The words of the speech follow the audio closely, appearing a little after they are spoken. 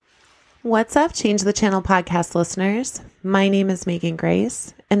What's up, Change the Channel podcast listeners? My name is Megan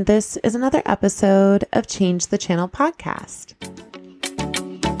Grace, and this is another episode of Change the Channel podcast.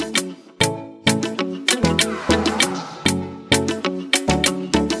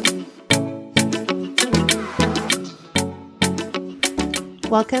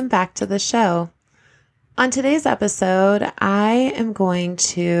 Welcome back to the show. On today's episode, I am going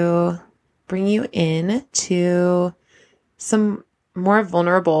to bring you in to some more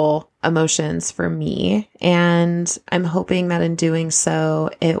vulnerable emotions for me. And I'm hoping that in doing so,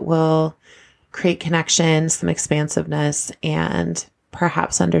 it will create connection, some expansiveness, and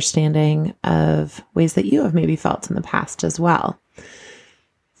perhaps understanding of ways that you have maybe felt in the past as well.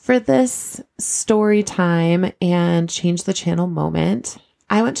 For this story time and change the channel moment,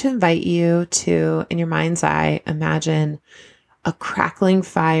 I want to invite you to, in your mind's eye, imagine a crackling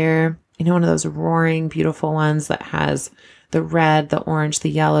fire, one of those roaring, beautiful ones that has the red, the orange, the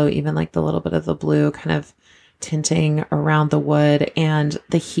yellow, even like the little bit of the blue kind of tinting around the wood. And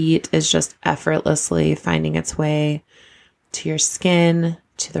the heat is just effortlessly finding its way to your skin,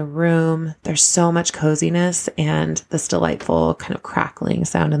 to the room. There's so much coziness and this delightful kind of crackling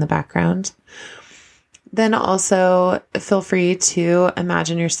sound in the background. Then also feel free to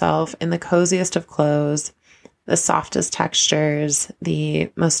imagine yourself in the coziest of clothes, the softest textures, the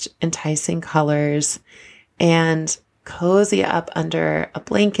most enticing colors, and cozy up under a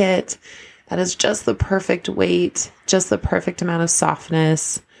blanket that is just the perfect weight, just the perfect amount of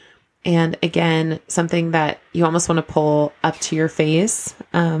softness. And again, something that you almost want to pull up to your face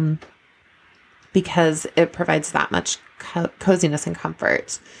because it provides that much coziness and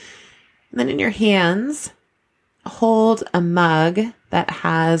comfort. And then in your hands, hold a mug that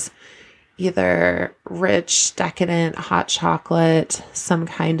has either rich, decadent hot chocolate, some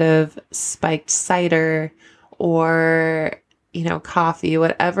kind of spiked cider, or, coffee,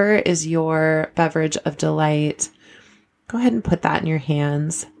 whatever is your beverage of delight. Go ahead and put that in your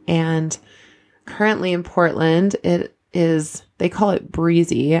hands. And currently in Portland, they call it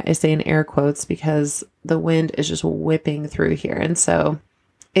breezy. I say in air quotes because the wind is just whipping through here. And so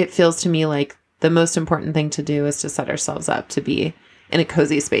it feels to me like the most important thing to do is to set ourselves up to be in a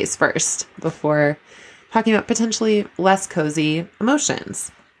cozy space first before talking about potentially less cozy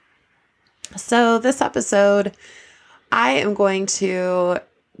emotions. So this episode, I am going to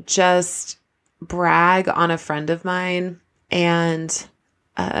just brag on a friend of mine and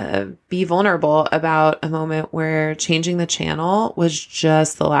be vulnerable about a moment where changing the channel was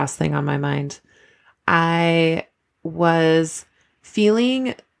just the last thing on my mind. I was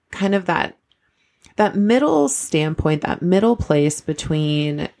feeling kind of that middle standpoint, that middle place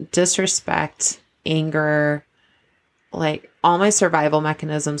between disrespect, anger, like all my survival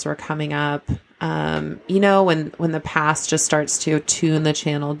mechanisms were coming up. When the past just starts to tune the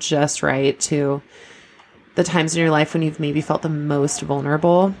channel just right to the times in your life when you've maybe felt the most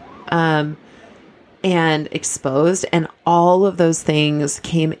vulnerable, and exposed. And all of those things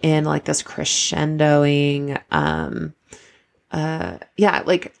came in like this crescendoing,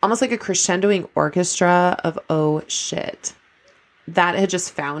 like almost like a crescendoing orchestra of, oh shit, that had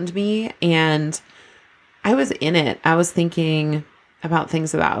just found me. And I was in it. I was thinking about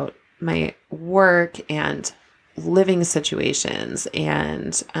things about my work and living situations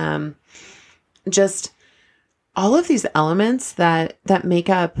and just all of these elements that make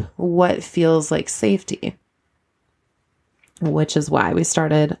up what feels like safety, which is why we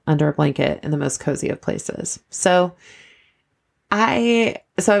started under a blanket in the most cozy of places. So I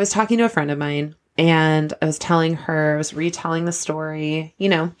was talking to a friend of mine and I was retelling the story,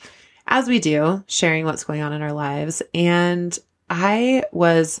 as we do, sharing what's going on in our lives. And I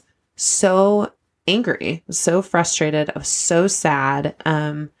was so angry, so frustrated. I was so sad.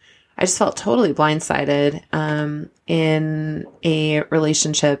 I just felt totally blindsided in a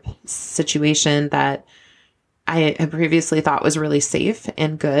relationship situation that I had previously thought was really safe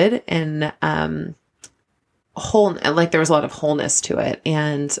and good and whole. Like there was a lot of wholeness to it,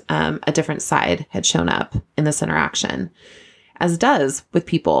 and a different side had shown up in this interaction, as does with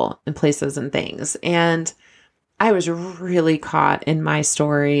people and places and things. And I was really caught in my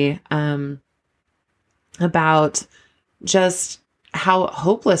story about just how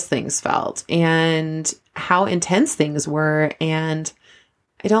hopeless things felt and how intense things were. And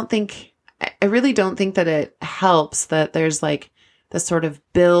I really don't think that it helps that there's like this sort of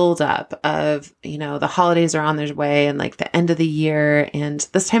build up of, the holidays are on their way and like the end of the year. And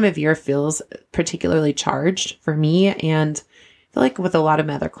this time of year feels particularly charged for me, and I feel like with a lot of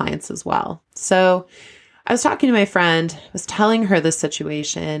my other clients as well. So I was talking to my friend, was telling her this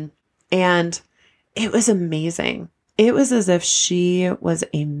situation, and it was amazing. it was as if she was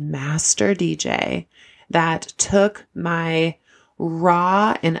a master DJ that took my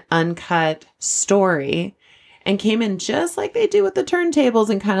raw and uncut story and came in just like they do with the turntables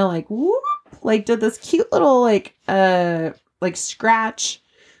and kind of like, whoop, like did this cute little like scratch,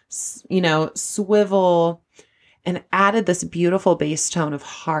 swivel, and added this beautiful bass tone of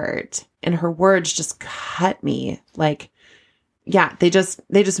heart. And her words just cut me. Like, yeah, they just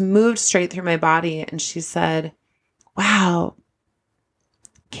moved straight through my body. And she said, wow,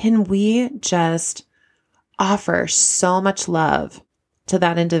 can we just offer so much love to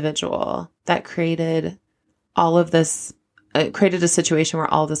that individual that created all of this, created a situation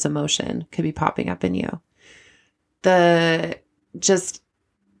where all this emotion could be popping up in you.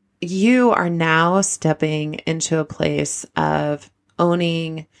 You are now stepping into a place of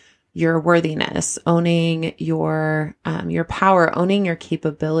owning your worthiness, owning your power, owning your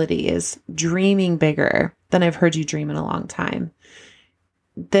capabilities, dreaming bigger than I've heard you dream in a long time.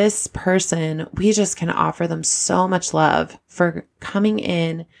 This person, we just can offer them so much love for coming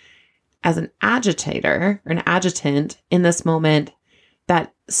in as an agitator or an adjutant in this moment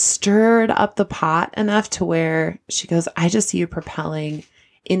that stirred up the pot enough to where she goes, I just see you propelling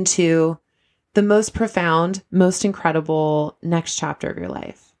into the most profound, most incredible next chapter of your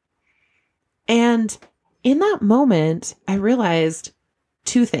life. And in that moment, I realized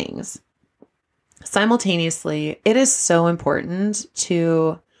two things. Simultaneously, it is so important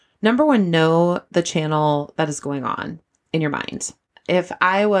to, number one, know the channel that is going on in your mind. If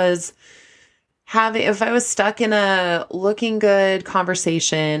I was stuck in a looking good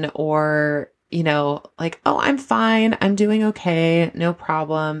conversation or, like, oh, I'm fine, I'm doing okay, no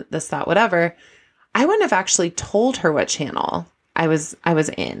problem, this, that, whatever, I wouldn't have actually told her what channel I was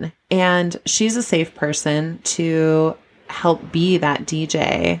in. And she's a safe person to help be that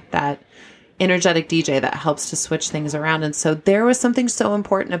DJ, that energetic DJ that helps to switch things around. And so there was something so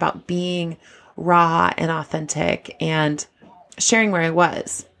important about being raw and authentic and sharing where I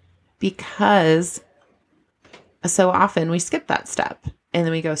was, because so often we skip that step and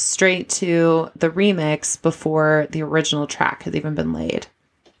then we go straight to the remix before the original track has even been laid.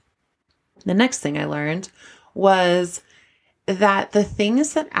 The next thing I learned was that the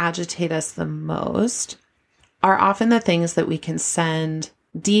things that agitate us the most are often the things that we can send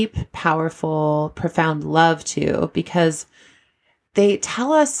deep, powerful, profound love to, because they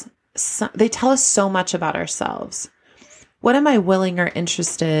tell us so much about ourselves. What am I willing or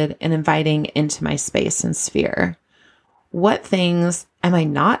interested in inviting into my space and sphere? What things am I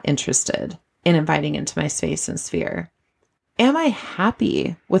not interested in inviting into my space and sphere? Am I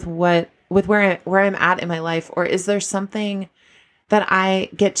happy with where I'm at in my life, or is there something that I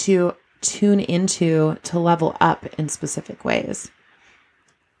get to tune into to level up in specific ways?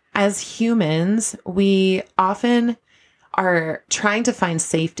 As humans, we often are trying to find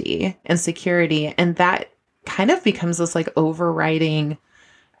safety and security, and that kind of becomes this like overriding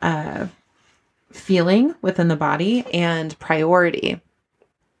feeling within the body and priority.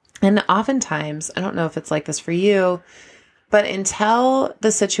 And oftentimes, I don't know if it's like this for you, but until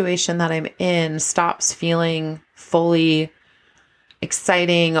the situation that I'm in stops feeling fully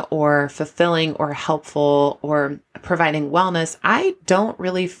exciting or fulfilling or helpful or providing wellness, I don't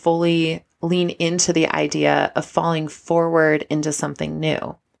really fully lean into the idea of falling forward into something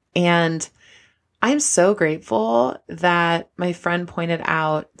new. And I'm so grateful that my friend pointed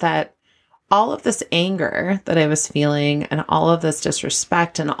out that all of this anger that I was feeling and all of this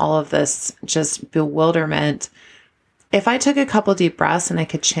disrespect and all of this just bewilderment, if I took a couple deep breaths and I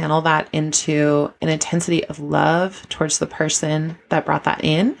could channel that into an intensity of love towards the person that brought that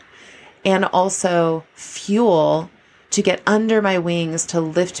in, and also fuel to get under my wings to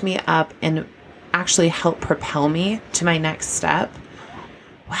lift me up and actually help propel me to my next step.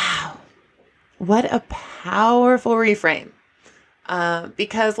 Wow. What a powerful reframe.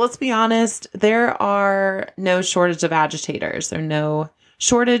 Because let's be honest, there are no shortage of agitators. There are no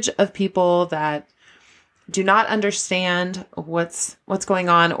shortage of people that do not understand what's going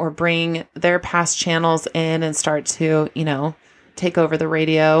on or bring their past channels in and start to, take over the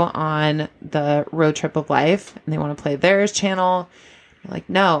radio on the road trip of life. And they want to play their channel. You're like,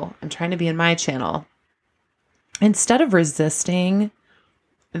 no, I'm trying to be in my channel. Instead of resisting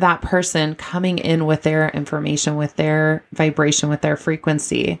that person coming in with their information, with their vibration, with their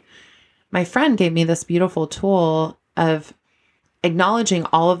frequency, my friend gave me this beautiful tool of acknowledging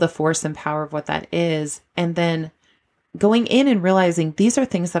all of the force and power of what that is, and then going in and realizing these are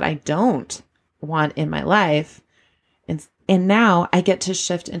things that I don't want in my life. And now I get to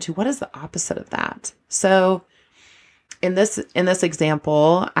shift into what is the opposite of that. So in this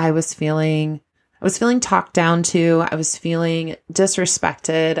example, I was feeling I was feeling talked down to. I was feeling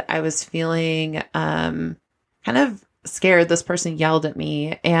disrespected. I was feeling kind of scared. This person yelled at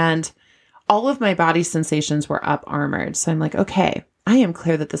me, and all of my body sensations were up armored. So I'm like, okay, I am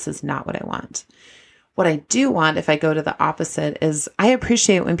clear that this is not what I want. What I do want, if I go to the opposite, is I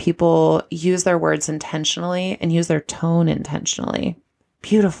appreciate when people use their words intentionally and use their tone intentionally.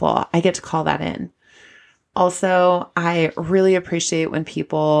 Beautiful. I get to call that in. Also, I really appreciate when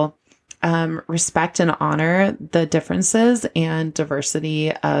people respect and honor the differences and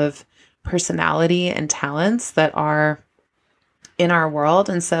diversity of personality and talents that are in our world.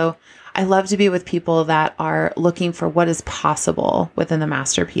 And so I love to be with people that are looking for what is possible within the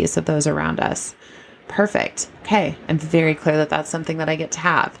masterpiece of those around us. Perfect. Okay. I'm very clear that that's something that I get to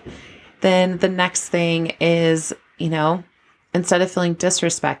have. Then the next thing is, instead of feeling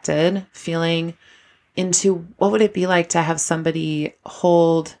disrespected, feeling into what would it be like to have somebody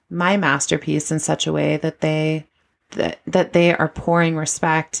hold my masterpiece in such a way that they are pouring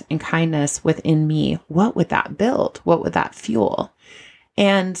respect and kindness within me. What would that build? What would that fuel?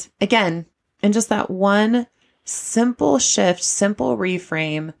 And again, in just that one simple shift, simple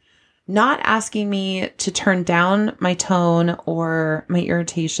reframe, not asking me to turn down my tone or my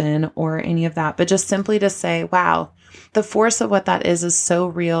irritation or any of that, but just simply to say, wow, the force of what that is so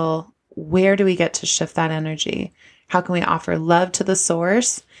real. Where do we get to shift that energy? How can we offer love to the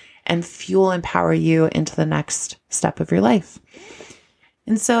source and fuel and power you into the next step of your life?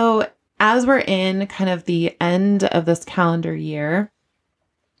 And so as we're in kind of the end of this calendar year,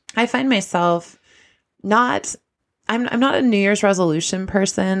 I find myself I'm not a New Year's resolution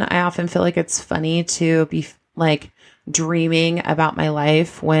person. I often feel like it's funny to be like dreaming about my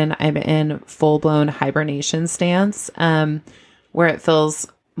life when I'm in full-blown hibernation stance, where it feels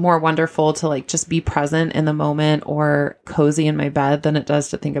more wonderful to like just be present in the moment or cozy in my bed than it does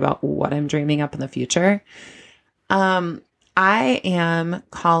to think about what I'm dreaming up in the future. I am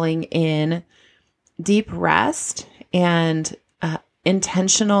calling in deep rest and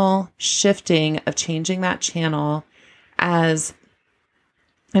intentional shifting of changing that channel as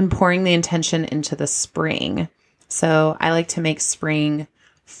I'm pouring the intention into the spring. So I like to make spring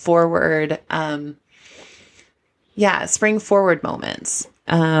forward, spring forward moments,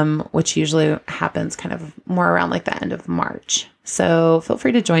 which usually happens kind of more around like the end of March. So feel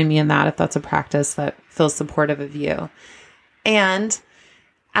free to join me in that if that's a practice that feels supportive of you. And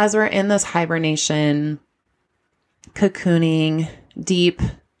as we're in this hibernation, cocooning, deep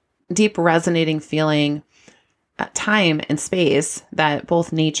resonating feeling, time and space that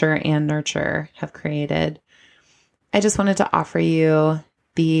both nature and nurture have created, I just wanted to offer you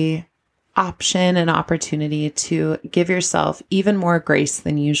the option and opportunity to give yourself even more grace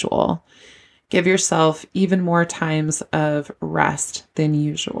than usual. Give yourself even more times of rest than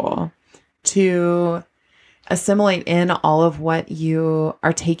usual to assimilate in all of what you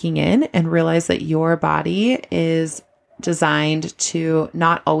are taking in and realize that your body is designed to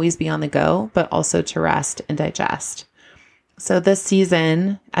not always be on the go, but also to rest and digest. So this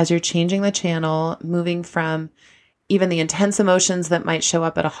season, as you're changing the channel, moving from even the intense emotions that might show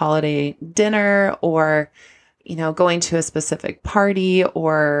up at a holiday dinner or, going to a specific party,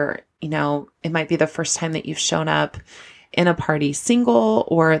 or, it might be the first time that you've shown up in a party single,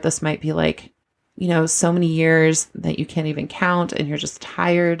 or this might be like, so many years that you can't even count and you're just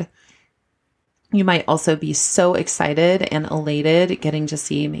tired. You might also be so excited and elated getting to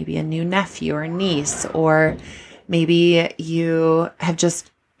see maybe a new nephew or niece, or maybe you have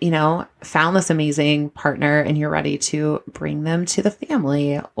just, found this amazing partner and you're ready to bring them to the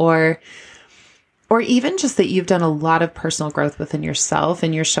family, or even just that you've done a lot of personal growth within yourself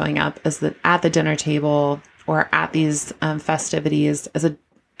and you're showing up at the dinner table or at these festivities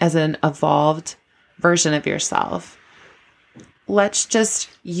as an evolved version of yourself. Let's just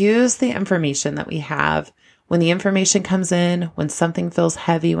use the information that we have. When the information comes in, when something feels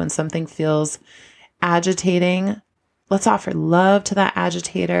heavy, when something feels agitating, let's offer love to that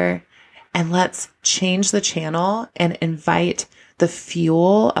agitator and let's change the channel and invite the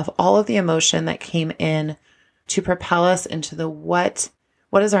fuel of all of the emotion that came in to propel us into the what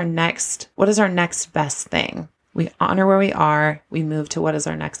is our next best thing. We honor where we are, we move to what is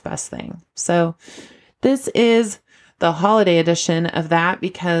our next best thing. So this is the holiday edition of that,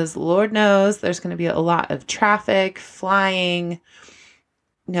 because Lord knows there's going to be a lot of traffic, flying,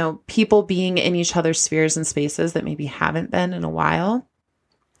 people being in each other's spheres and spaces that maybe haven't been in a while.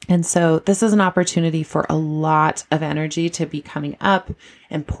 And so this is an opportunity for a lot of energy to be coming up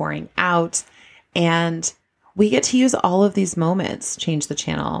and pouring out. And we get to use all of these moments. Change the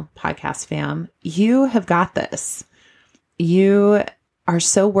channel, podcast fam. You have got this. You are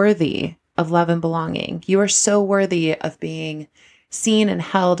so worthy of love and belonging. You are so worthy of being seen and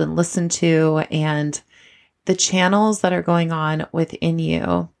held and listened to, and the channels that are going on within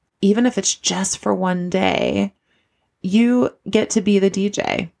you, even if it's just for one day, you get to be the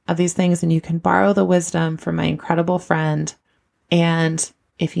DJ of these things, and you can borrow the wisdom from my incredible friend. And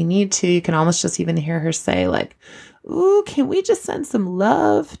if you need to, you can almost just even hear her say like, ooh, can we just send some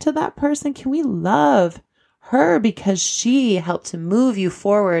love to that person? Can we love her because she helped to move you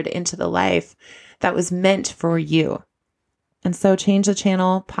forward into the life that was meant for you? And so Change the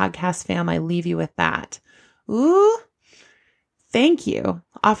Channel podcast fam, I leave you with that. Ooh, thank you.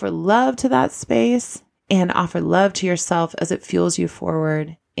 Offer love to that space and offer love to yourself as it fuels you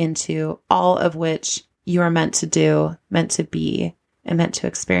forward into all of which you are meant to do, meant to be, and meant to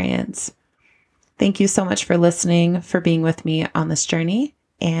experience. Thank you so much for listening, for being with me on this journey,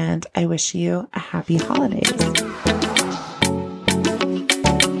 and I wish you a happy holidays.